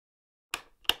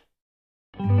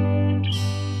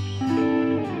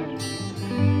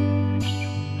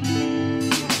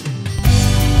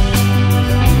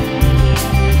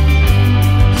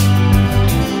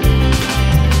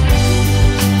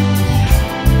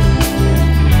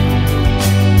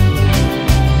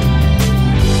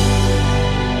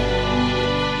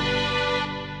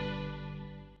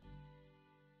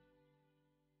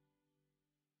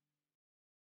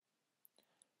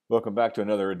Welcome back to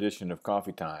another edition of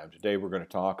Coffee Time. Today we're going to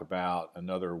talk about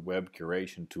another web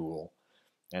curation tool,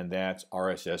 and that's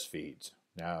RSS Feeds.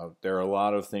 Now, there are a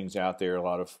lot of things out there, a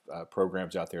lot of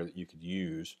programs out there that you could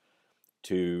use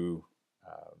to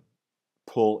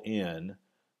pull in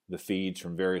the feeds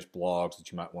from various blogs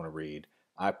that you might want to read.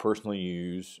 I personally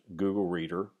use Google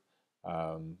Reader,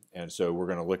 and so we're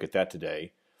going to look at that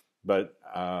today. But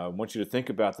I want you to think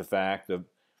about the fact of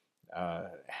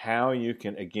how you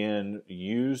can, again,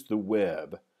 use the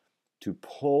web to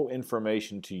pull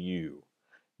information to you.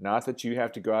 Not that you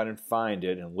have to go out and find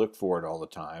it and look for it all the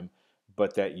time,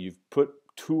 but that you've put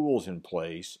tools in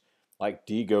place like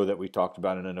Digo that we talked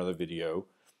about in another video,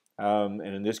 and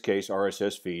in this case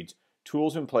RSS feeds,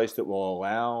 tools in place that will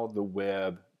allow the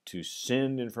web to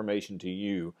send information to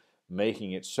you,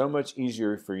 making it so much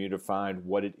easier for you to find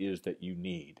what it is that you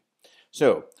need.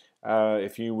 So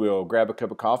if you will grab a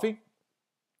cup of coffee,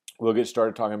 we'll get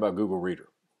started talking about Google Reader.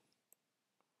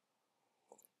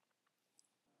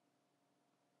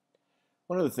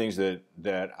 One of the things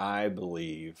that I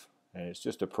believe, and it's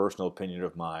just a personal opinion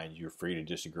of mine, you're free to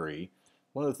disagree,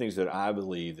 one of the things that I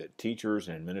believe that teachers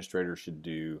and administrators should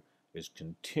do is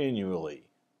continually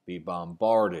be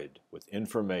bombarded with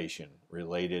information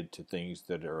related to things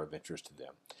that are of interest to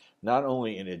them. Not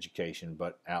only in education,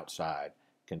 but outside.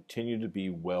 Continue to be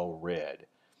well read.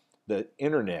 The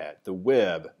internet, the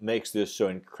web, makes this so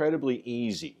incredibly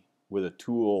easy with a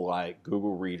tool like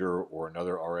Google Reader or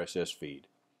another RSS feed.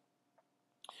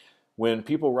 When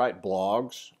people write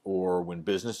blogs or when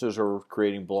businesses are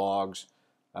creating blogs,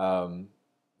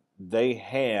 they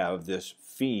have this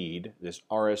feed, this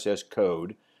RSS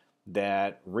code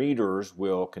that readers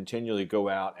will continually go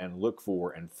out and look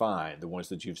for and find, the ones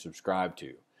that you've subscribed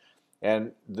to.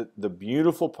 And the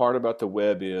beautiful part about the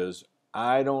web is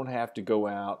I don't have to go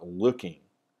out looking,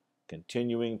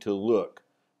 continuing to look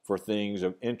for things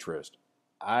of interest.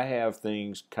 I have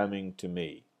things coming to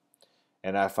me.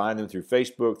 And I find them through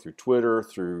Facebook, through Twitter,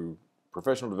 through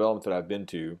professional development that I've been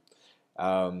to,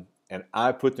 and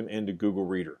I put them into Google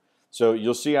Reader. So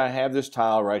you'll see I have this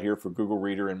tile right here for Google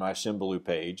Reader in my Symbaloo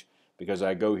page because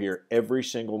I go here every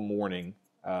single morning.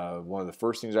 One of the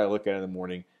first things I look at in the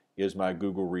morning is my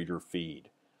Google Reader feed.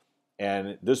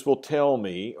 And this will tell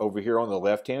me over here on the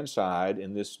left-hand side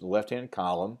in this left-hand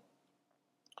column,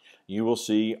 you will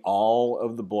see all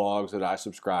of the blogs that I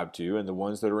subscribe to, and the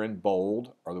ones that are in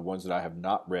bold are the ones that I have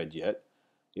not read yet.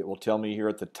 It will tell me here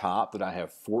at the top that I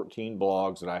have 14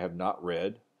 blogs that I have not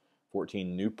read,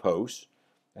 14 new posts.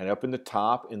 And up in the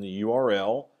top in the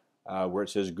URL where it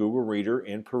says Google Reader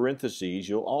in parentheses,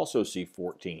 you'll also see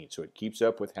 14. So it keeps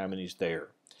up with how many's there.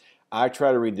 I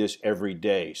try to read this every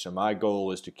day, so my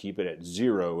goal is to keep it at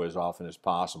 0 as often as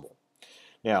possible.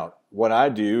 Now, what I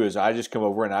do is I just come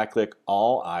over and I click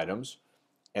all items,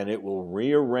 and it will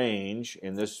rearrange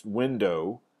in this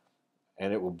window,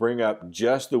 and it will bring up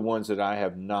just the ones that I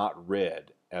have not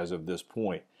read as of this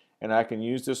point. And I can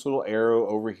use this little arrow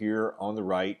over here on the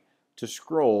right to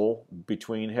scroll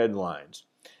between headlines.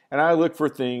 And I look for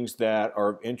things that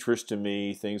are of interest to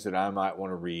me, things that I might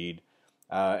want to read.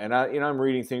 And I'm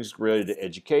reading things related to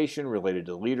education, related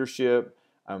to leadership.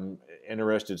 I'm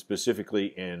interested specifically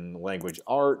in language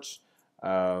arts,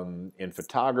 in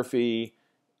photography,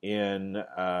 in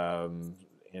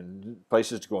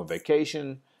places to go on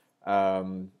vacation,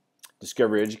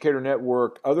 Discovery Educator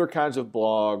Network, other kinds of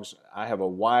blogs. I have a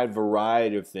wide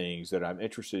variety of things that I'm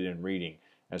interested in reading,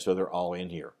 and so they're all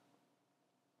in here.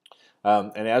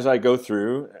 And as I go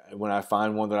through, when I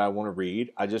find one that I want to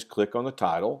read, I just click on the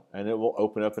title, and it will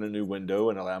open up in a new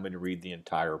window and allow me to read the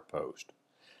entire post.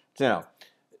 Now,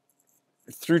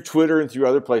 through Twitter and through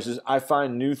other places, I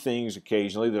find new things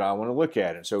occasionally that I want to look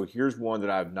at. And so here's one that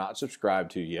I've not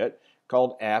subscribed to yet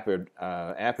called App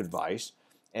Advice.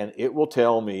 And it will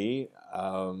tell me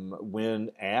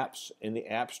when apps in the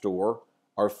App Store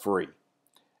are free.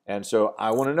 And so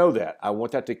I want to know that. I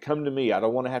want that to come to me. I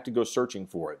don't want to have to go searching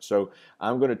for it. So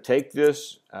I'm going to take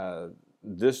this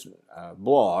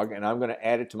blog and I'm going to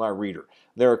add it to my reader.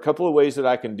 There are a couple of ways that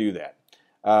I can do that.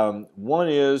 One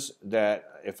is that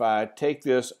if I take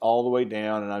this all the way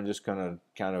down and I'm just going to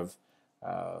kind of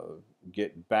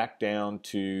get back down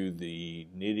to the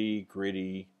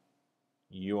nitty-gritty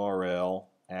URL,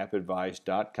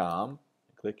 appadvice.com,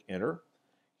 click enter.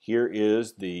 Here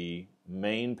is the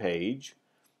main page.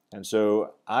 And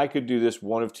so I could do this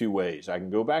one of two ways. I can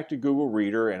go back to Google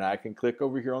Reader and I can click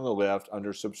over here on the left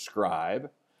under subscribe,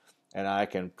 and I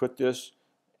can put this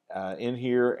in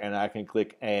here and I can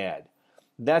click add.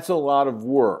 That's a lot of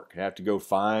work. I have to go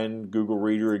find Google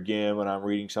Reader again when I'm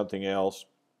reading something else.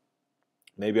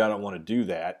 Maybe I don't want to do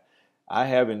that. I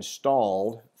have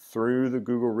installed through the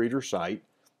Google Reader site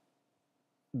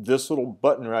this little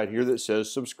button right here that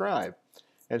says subscribe.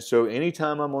 And so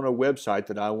anytime I'm on a website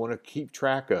that I want to keep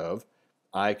track of,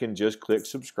 I can just click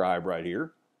subscribe right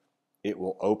here. It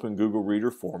will open Google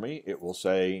Reader for me. It will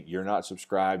say, you're not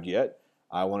subscribed yet.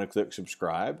 I want to click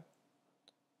subscribe.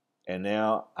 And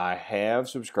now I have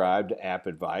subscribed to App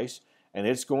Advice, and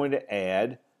it's going to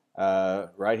add,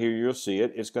 right here you'll see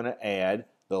it, it's going to add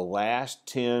the last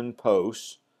 10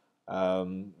 posts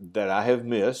that I have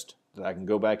missed that I can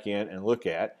go back in and look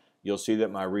at. You'll see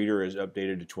that my reader is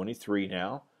updated to 23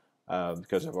 now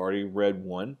because I've already read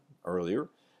one earlier.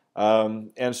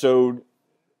 And so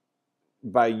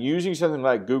by using something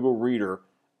like Google Reader,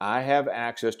 I have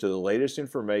access to the latest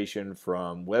information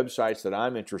from websites that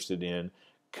I'm interested in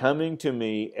coming to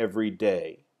me every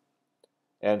day.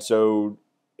 And so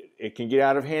it can get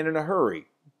out of hand in a hurry.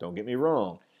 Don't get me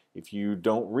wrong. If you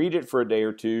don't read it for a day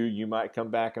or two, you might come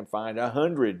back and find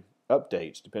 100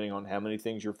 updates, depending on how many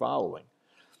things you're following.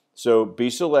 So be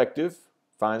selective.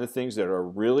 Find the things that are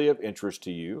really of interest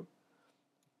to you.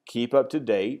 Keep up to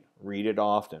date. Read it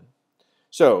often.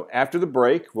 So after the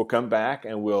break, we'll come back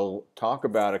and we'll talk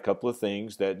about a couple of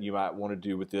things that you might want to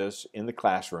do with this in the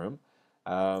classroom.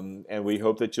 And we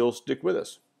hope that you'll stick with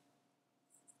us.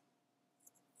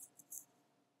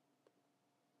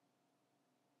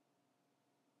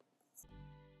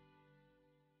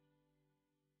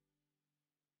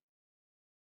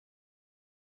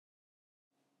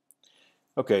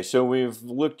 Okay, so we've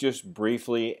looked just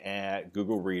briefly at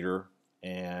Google Reader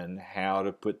and how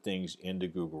to put things into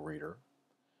Google Reader.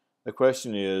 The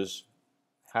question is,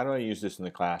 how do I use this in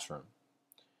the classroom?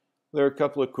 There are a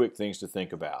couple of quick things to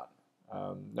think about.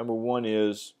 Number one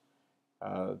is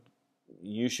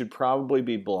you should probably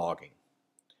be blogging.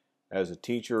 As a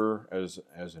teacher, as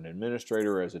an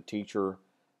administrator, as a teacher,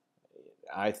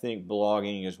 I think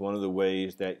blogging is one of the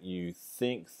ways that you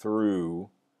think through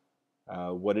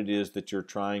what it is that you're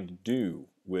trying to do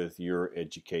with your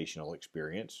educational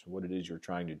experience, what it is you're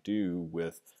trying to do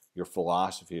with your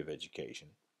philosophy of education.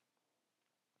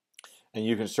 And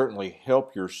you can certainly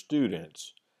help your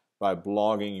students by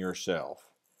blogging yourself.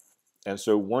 And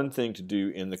so one thing to do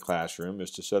in the classroom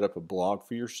is to set up a blog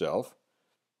for yourself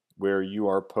where you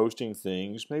are posting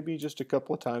things maybe just a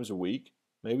couple of times a week,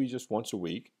 maybe just once a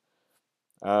week,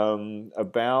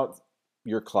 about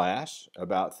your class,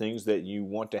 about things that you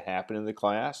want to happen in the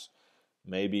class,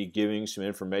 maybe giving some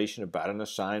information about an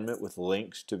assignment with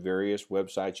links to various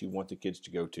websites you want the kids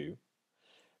to go to.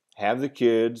 Have the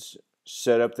kids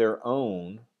set up their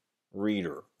own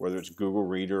reader, whether it's Google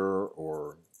Reader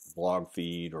or blog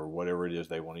feed or whatever it is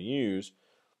they want to use,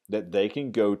 that they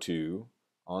can go to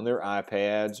on their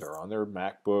iPads or on their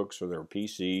MacBooks or their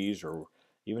PCs or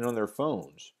even on their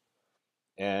phones.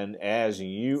 And as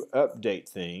you update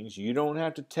things, you don't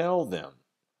have to tell them,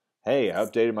 hey, I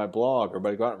updated my blog,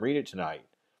 everybody go out and read it tonight.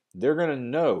 They're going to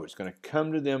know. It's going to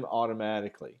come to them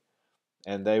automatically.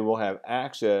 And they will have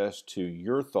access to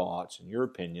your thoughts and your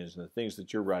opinions and the things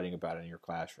that you're writing about in your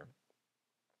classroom.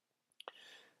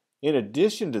 In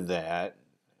addition to that,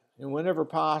 and whenever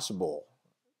possible,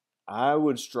 I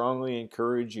would strongly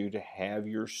encourage you to have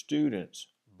your students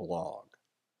blog.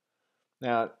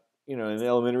 Now, in an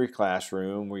elementary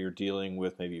classroom where you're dealing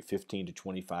with maybe 15 to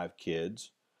 25 kids,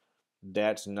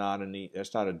 that's not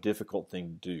a difficult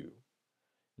thing to do.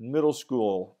 In middle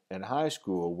school and high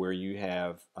school, where you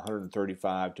have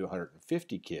 135 to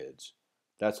 150 kids,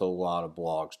 that's a lot of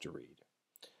blogs to read.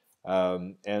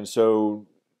 And so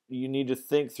you need to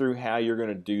think through how you're going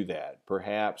to do that.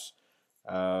 Perhaps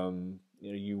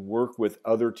you work with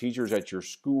other teachers at your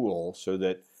school so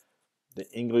that the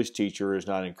English teacher is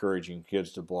not encouraging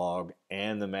kids to blog,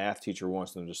 and the math teacher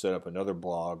wants them to set up another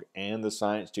blog, and the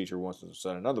science teacher wants them to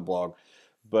set another blog,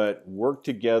 but work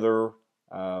together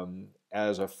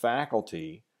as a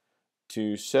faculty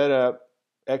to set up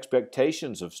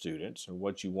expectations of students and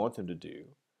what you want them to do.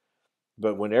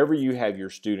 But whenever you have your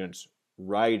students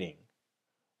writing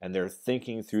and they're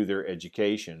thinking through their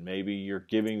education, maybe you're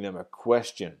giving them a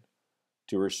question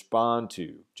to respond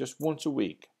to just once a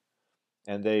week,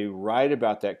 and they write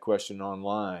about that question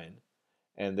online,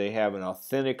 and they have an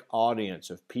authentic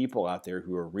audience of people out there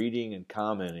who are reading and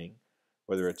commenting,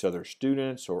 whether it's other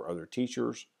students or other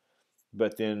teachers.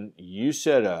 But then you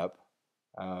set up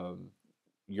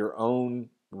your own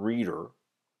reader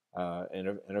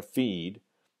and a feed,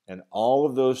 and all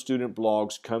of those student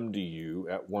blogs come to you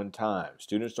at one time.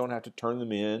 Students don't have to turn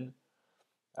them in.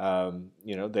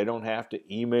 They don't have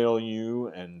to email you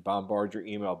and bombard your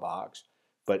email box.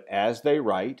 But as they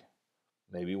write,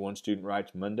 maybe one student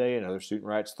writes Monday, another student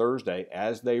writes Thursday,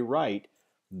 as they write,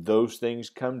 those things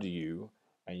come to you,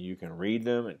 and you can read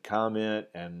them and comment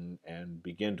and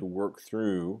begin to work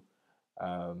through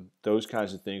those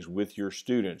kinds of things with your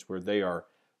students, where they are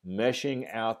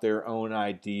meshing out their own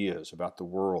ideas about the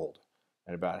world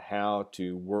and about how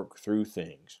to work through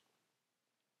things.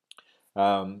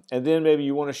 And then maybe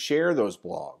you want to share those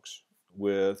blogs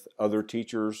with other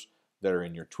teachers that are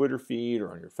in your Twitter feed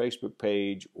or on your Facebook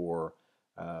page, or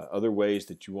other ways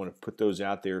that you want to put those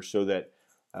out there so that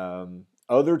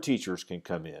other teachers can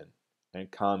come in and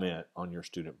comment on your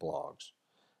student blogs.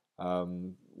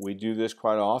 We do this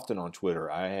quite often on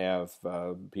Twitter. I have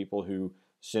people who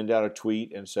send out a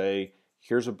tweet and say,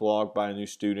 here's a blog by a new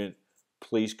student,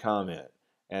 please comment.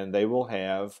 And they will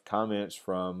have comments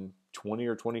from 20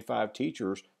 or 25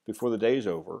 teachers before the day's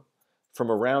over from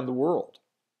around the world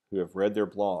who have read their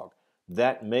blog.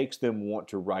 That makes them want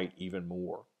to write even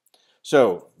more.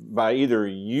 So by either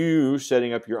you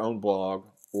setting up your own blog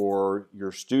or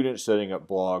your students setting up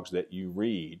blogs that you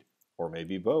read, or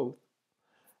maybe both,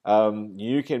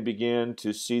 you can begin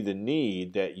to see the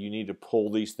need that you need to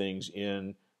pull these things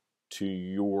in to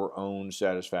your own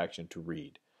satisfaction to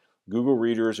read. Google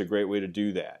Reader is a great way to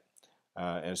do that.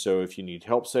 And so if you need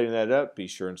help setting that up, be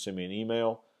sure and send me an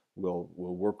email. We'll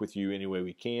work with you any way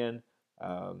we can.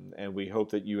 And we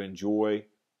hope that you enjoy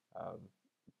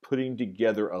putting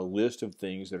together a list of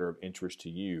things that are of interest to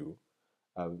you,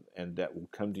 and that will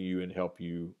come to you and help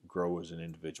you grow as an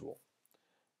individual.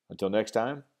 Until next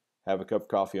time, have a cup of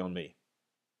coffee on me.